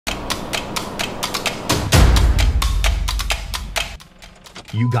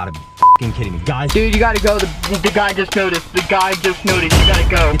You gotta be f***ing kidding me. Guys. Dude, you gotta go. The guy just noticed. The guy just noticed. You gotta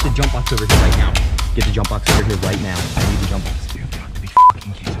go. Get the jump box over here right now. Get the jump box over here right now. I need the jump box. Dude, you have to be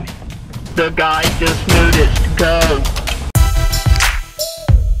f***ing kidding me. The guy just noticed. Go.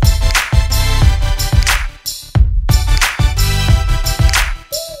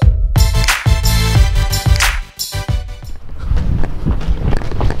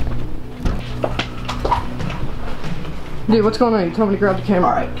 Dude, what's going on? You told me to grab the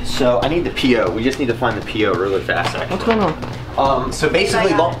camera. Alright, so I need the PO. We just need to find the PO really fast, actually. What's going on? So basically,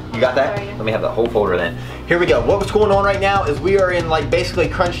 you got that? Let me have that whole folder then. Here we go. What's going on right now is we are in like basically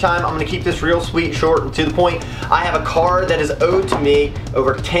crunch time. I'm gonna keep this real sweet, short, and to the point. I have a car that is owed to me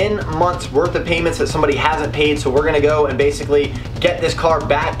over 10 months worth of payments that somebody hasn't paid, so we're gonna go and basically get this car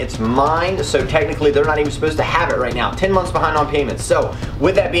back. It's mine, so technically they're not even supposed to have it right now. 10 months behind on payments. So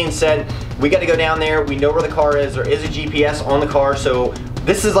with that being said, we gotta go down there. We know where the car is. There is a GPS on the car, so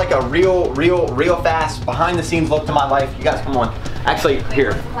this is like a real fast behind the scenes look to my life. You guys come on. Actually,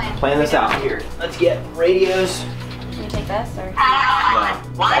 here, plan this out. Here, let's get radios. Can you take this or?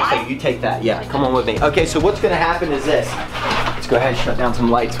 No. Actually, you take that. Yeah, come on with me. Okay, so what's gonna happen is this. Let's go ahead and shut down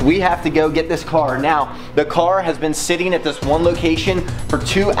some lights. We have to go get this car. Now, the car has been sitting at this one location for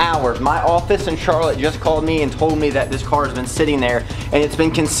 2 hours. My office in Charlotte just called me and told me that this car has been sitting there, and it's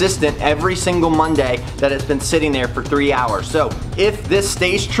been consistent every single Monday that it's been sitting there for 3 hours. So if this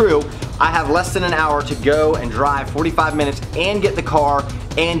stays true, I have less than an hour to go and drive 45 minutes and get the car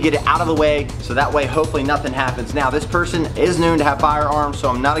and get it out of the way, so that way hopefully nothing happens. Now, this person is known to have firearms, so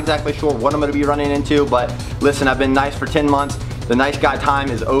I'm not exactly sure what I'm gonna be running into, but listen, I've been nice for 10 months. The nice guy time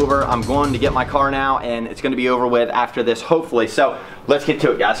is over. I'm going to get my car now, and it's gonna be over with after this, hopefully. So let's get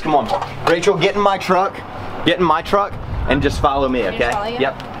to it, guys. Come on. Rachel, get in my truck, and just follow me, okay?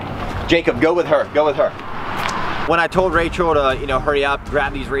 Yep. Jacob, go with her, go with her. When I told Rachel to, you know, hurry up,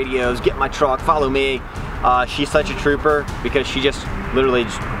 grab these radios, get in my truck, follow me, she's such a trooper because she just literally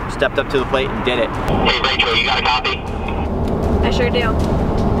just stepped up to the plate and did it. Hey Rachel, you got a copy? I sure do.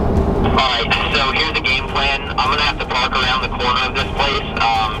 Alright, so here's the game plan. I'm gonna have to park around the corner of this place.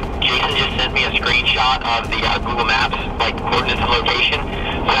 Jason just sent me a screenshot of the Google Maps, like coordinates and location.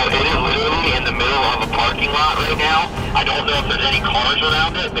 So it is literally in the middle of a parking lot right now. I don't know if there's any cars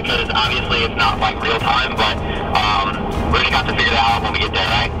around it because obviously it's not like real time, but we're just gonna have to figure that out when we get there,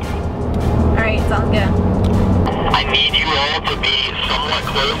 right? Alright, sounds good. I need you all to be somewhat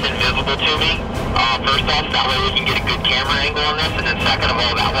close and visible to me. First off, that way we can get a good camera angle on this, and then second of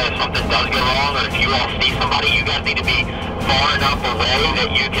all, that way if something does go wrong, or if you all see somebody, you guys need to be far enough away that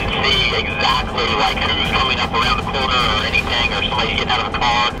you can see exactly like who's coming up around the corner or anything, or somebody's getting out of the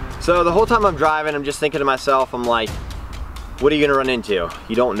car. So the whole time I'm driving, I'm just thinking to myself, I'm like, what are you gonna run into?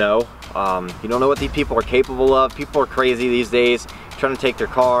 You don't know. You don't know what these people are capable of. People are crazy these days, trying to take their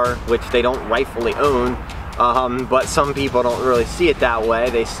car, which they don't rightfully own. But some people don't really see it that way.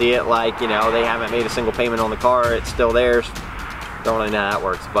 They see it like, you know, they haven't made a single payment on the car, it's still theirs. Don't really know how that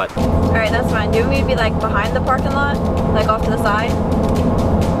works, but. Alright, that's fine. Do we need to be like behind the parking lot? Like off to the side?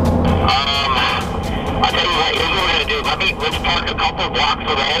 I'll tell you what, here's what we're gonna do. Let's park a couple blocks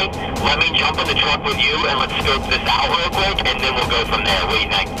away. Let me jump in the truck with you and let's scope this out real quick, and then we'll go from there. What do you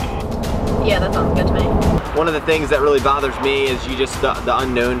think? Yeah, that sounds good to me. One of the things that really bothers me is the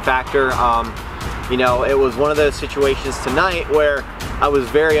unknown factor. You know, it was one of those situations tonight where I was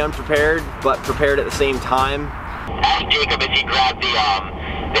very unprepared, but prepared at the same time. Ask Jacob if he grabbed the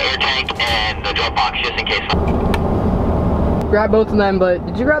air tank and the drop box just in case. Grab both of them, but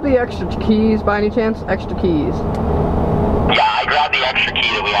did you grab the extra keys by any chance? Extra keys. Yeah, I grabbed the extra key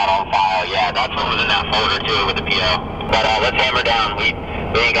that we had on file. Yeah, that's what was in that folder too with the PO. But let's hammer down. We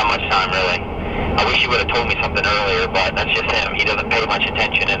ain't got much time really. I wish he would have told me something earlier, but that's just him. He doesn't pay much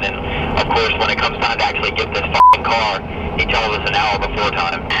attention, and then, of course, when it comes time to actually get this f***ing car, he tells us an hour before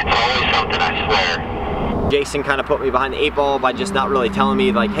time. It's always something, I swear. Jason kind of put me behind the 8 ball by just not really telling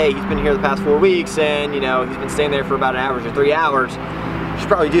me, like, hey, he's been here the past 4 weeks, and, you know, he's been staying there for about an average of 3 hours. You should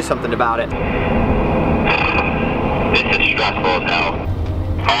probably do something about it. This is stressful as hell.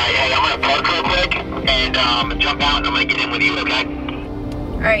 Alright, hey, I'm gonna park real quick, and jump out, and I'm gonna get in with you, okay?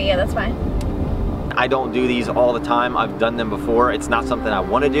 Alright, yeah, that's fine. I don't do these all the time. I've done them before. It's not something I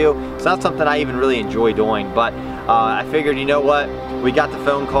want to do. It's not something I even really enjoy doing, but I figured, you know what? We got the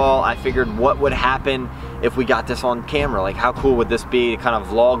phone call. I figured what would happen if we got this on camera. Like, how cool would this be to kind of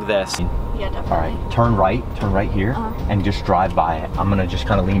vlog this? Yeah, definitely. All right, turn right here, and just drive by it. I'm gonna just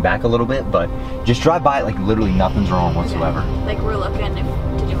kind of lean back a little bit, but just drive by it like literally nothing's wrong whatsoever. Like we're looking to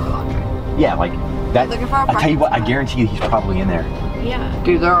do a laundry. Yeah, like that. Looking for a I tell you what, I guarantee you he's probably in there. Yeah.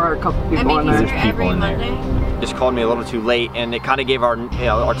 Dude, there are a couple people I mean, in he's there. here There's people every in there. Monday. Just called me a little too late, and it kind of gave our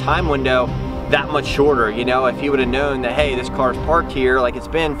our time window that much shorter. You know, if he would have known that, hey, this car's parked here like it's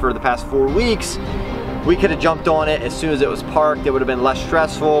been for the past 4 weeks, we could have jumped on it as soon as it was parked. It would have been less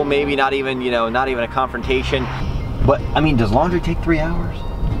stressful. Maybe not even, not even a confrontation. But I mean, does laundry take 3 hours?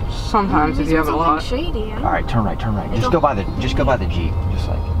 Sometimes if you have a lot. Shady. All right, turn right, turn right. Just go by the Jeep. Just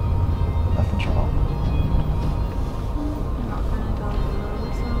like nothing's wrong.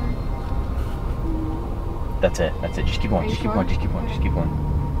 That's it. That's it. Just keep going. Just keep going. Just keep going. Just keep going.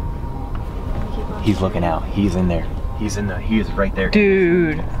 He's looking out. He's in there. He is right there.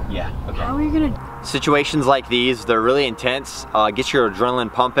 Dude. Yeah. Okay. How are you gonna? Situations like these, they're really intense. Get your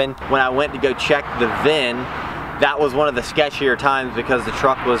adrenaline pumping. When I went to go check the VIN, that was one of the sketchier times because the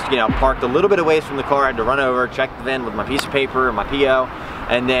truck was, parked a little bit away from the car. I had to run over, check the VIN with my piece of paper and my PO,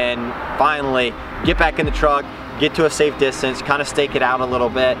 and then finally get back in the truck, get to a safe distance, kind of stake it out a little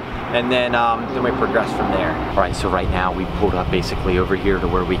bit, and then we progress from there. All right, so right now we pulled up basically over here to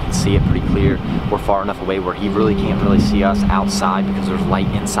where we can see it pretty clear. We're far enough away where he really can't really see us outside because there's light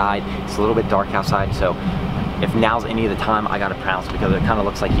inside. It's a little bit dark outside, so if now's any of the time, I gotta pounce because it kind of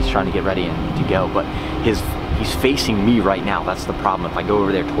looks like he's trying to get ready and to go, but he's facing me right now. That's the problem. If I go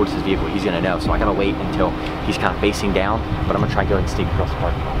over there towards his vehicle, he's gonna know. So I gotta wait until he's kind of facing down, but I'm gonna try to go and sneak across the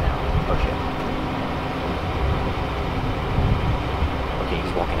parking lot now. Oh shit. Okay,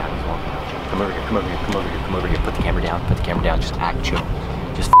 he's walking out, Come over here, come over here, come over here, come over here. Put the camera down, just act chill.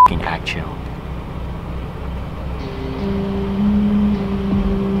 Just fucking act chill.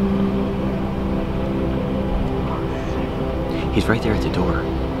 He's right there at the door.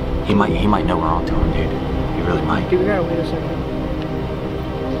 He might know we're on to him, dude. He really might. Dude, we gotta wait a second.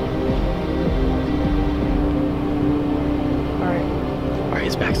 Alright,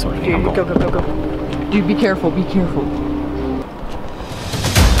 his back's towards me. Dude, I'm going. go. Dude, be careful, be careful.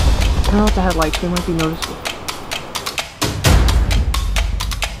 Turn off the headlights, they might be noticeable.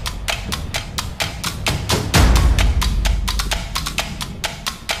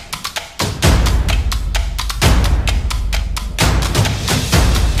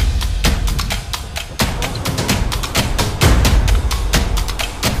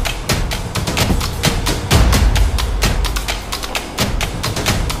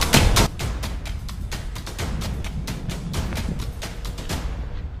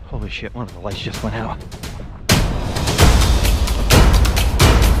 Holy shit, one of the lights just went out.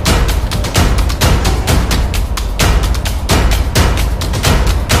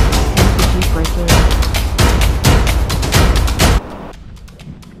 Right there.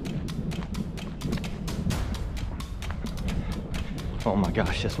 Oh my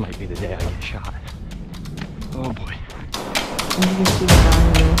gosh, this might be the day I get shot. Oh boy. And you can see the guy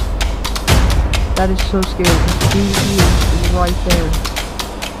in there. That is so scary because he is right there.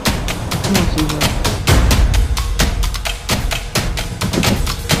 I don't see him.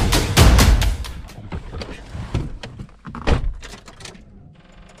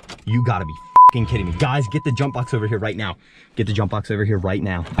 You gotta be f***ing kidding me. Guys, get the jump box over here right now. Get the jump box over here right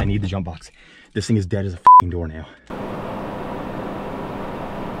now. I need the jump box. This thing is dead as a f***ing doornail.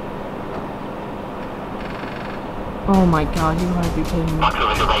 Oh my god, you gotta be kidding me. Box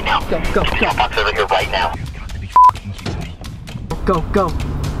over here right now. Go. Box over here right now. You've got to be f***ing kidding me. Go.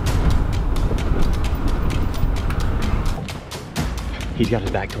 He's got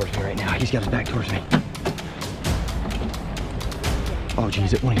his back towards me right now. He's got his back towards me. Oh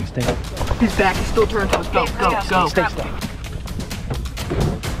geez, it won't even stay. His back is still turned to us. Go. Stay.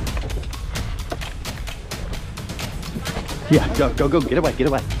 Yeah, go, get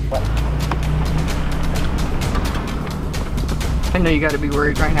away. I know you gotta be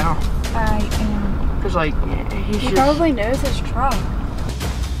worried right now. I am. Cause like, He he's just... probably knows his truck.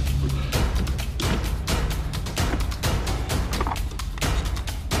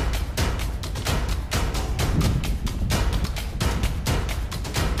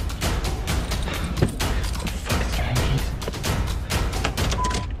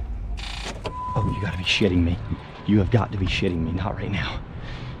 Oh, you gotta be shitting me. You have got to be shitting me. Not right now.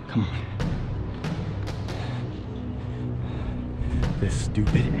 Come on. This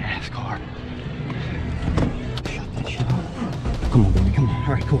stupid ass car. Shut that shit up. Come on, baby, come on.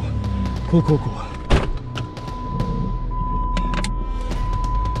 All right, cool. Cool.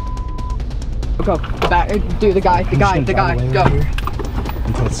 Go, back, dude, the guy, go.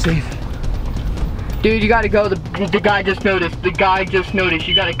 Until it's safe. Dude, you gotta go, the guy just noticed,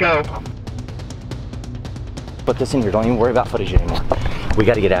 you gotta go. Put this in here, don't even worry about footage anymore. We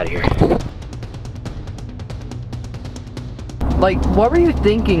gotta get out of here. Like, what were you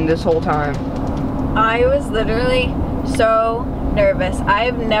thinking this whole time? I was literally so nervous.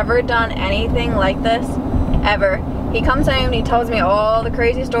 I've never done anything like this, ever. He comes home and he tells me all the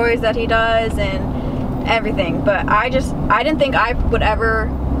crazy stories that he does and everything, but I didn't think I would ever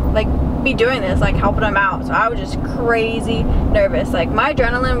like be doing this, like helping him out. So I was just crazy nervous. Like my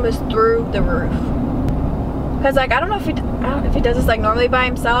adrenaline was through the roof. Cause like I don't know if he does this like normally by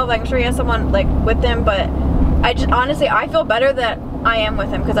himself. Like I'm sure he has someone like with him, but I just honestly I feel better that I am with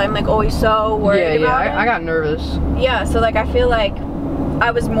him because I'm like always so worried about him. I got nervous. Yeah, so like I feel like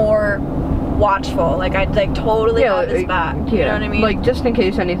I was more watchful. Like I like totally have his back. Yeah, you know what I mean? Like just in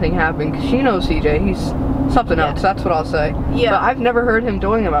case anything happened, because she knows CJ. He's something else. That's what I'll say. Yeah. But I've never heard him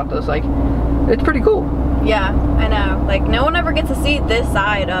doing about this. Like, it's pretty cool. Yeah, I know. Like no one ever gets to see this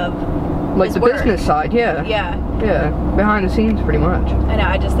side of like the work. business side. Yeah. Yeah. Yeah. Behind the scenes, pretty much. I know.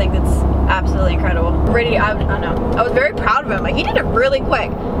 I just think it's absolutely incredible. Really, I don't know. I was very proud of him. Like he did it really quick.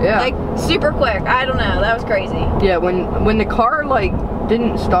 Yeah. Like super quick. I don't know. That was crazy. Yeah. When the car like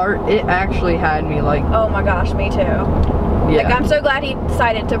didn't start, it actually had me like. Oh my gosh, me too. Yeah. Like I'm so glad he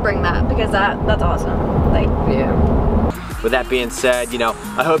decided to bring that because that's awesome. Like. Yeah. With that being said, you know,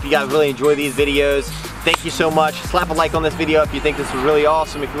 I hope you guys really enjoy these videos. Thank you so much. Slap a like on this video if you think this was really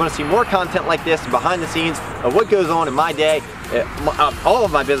awesome. If you want to see more content like this, behind the scenes of what goes on in my day, all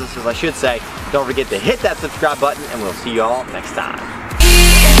of my businesses, I should say, don't forget to hit that subscribe button, and we'll see you all next time.